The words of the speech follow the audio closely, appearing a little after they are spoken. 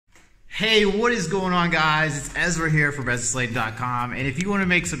Hey, what is going on, guys? It's Ezra here from EzraSlade.com, and if you want to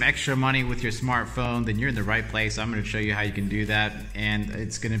make some extra money with your smartphone, then you're in the right place. I'm going to show you how you can do that, and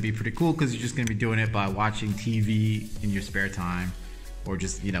it's going to be pretty cool because you're just going to be doing it by watching TV in your spare time, or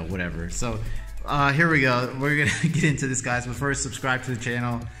just, you know, whatever. So here we go. We're going to get into this, guys, but first, subscribe to the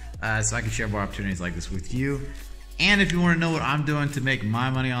channel so I can share more opportunities like this with you. And if you want to know what I'm doing to make my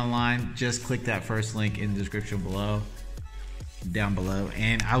money online, just click that first link in the description below. Down below,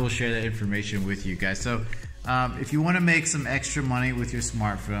 and I will share that information with you guys. So if you want to make some extra money with your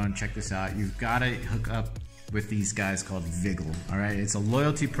smartphone, check this out. You've got to hook up with these guys called Viggle. All right, it's a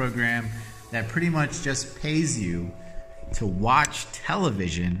loyalty program that pretty much just pays you to watch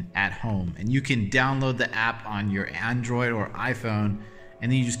television at home, and you can download the app on your Android or iPhone,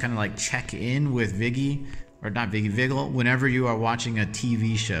 and then you just kind of like check in with Viggle whenever you are watching a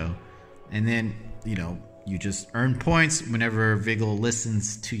TV show, and then you just earn points whenever Viggle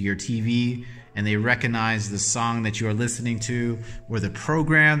listens to your TV and they recognize the song that you are listening to or the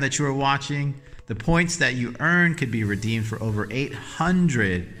program that you are watching. The points that you earn could be redeemed for over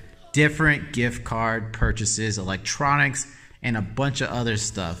 800 different gift card purchases, electronics, and a bunch of other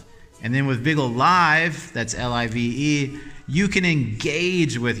stuff. And then with Viggle Live, that's L-I-V-E, you can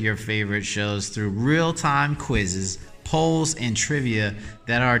engage with your favorite shows through real-time quizzes, polls, and trivia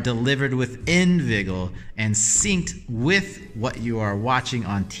that are delivered within Viggle and synced with what you are watching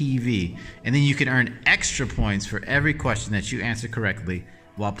on TV. And then you can earn extra points for every question that you answer correctly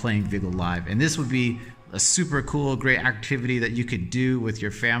while playing Viggle Live. And this would be a super cool, great activity that you could do with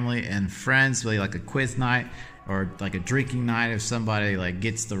your family and friends, really like a quiz night or like a drinking night. If somebody like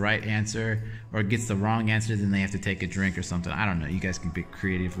gets the right answer or gets the wrong answer, then they have to take a drink or something. I don't know. You guys can be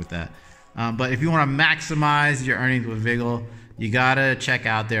creative with that. But if you want to maximize your earnings with Viggle, you gotta check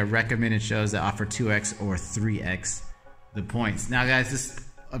out their recommended shows that offer 2x or 3x the points. Now, guys, this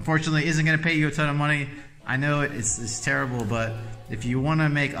unfortunately isn't going to pay you a ton of money. I know it's terrible, but if you want to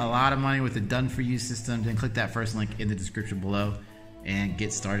make a lot of money with the done-for-you system, then click that first link in the description below and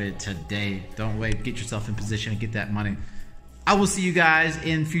get started today. Don't wait. Get yourself in position and get that money. I will see you guys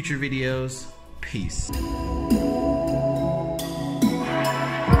in future videos. Peace.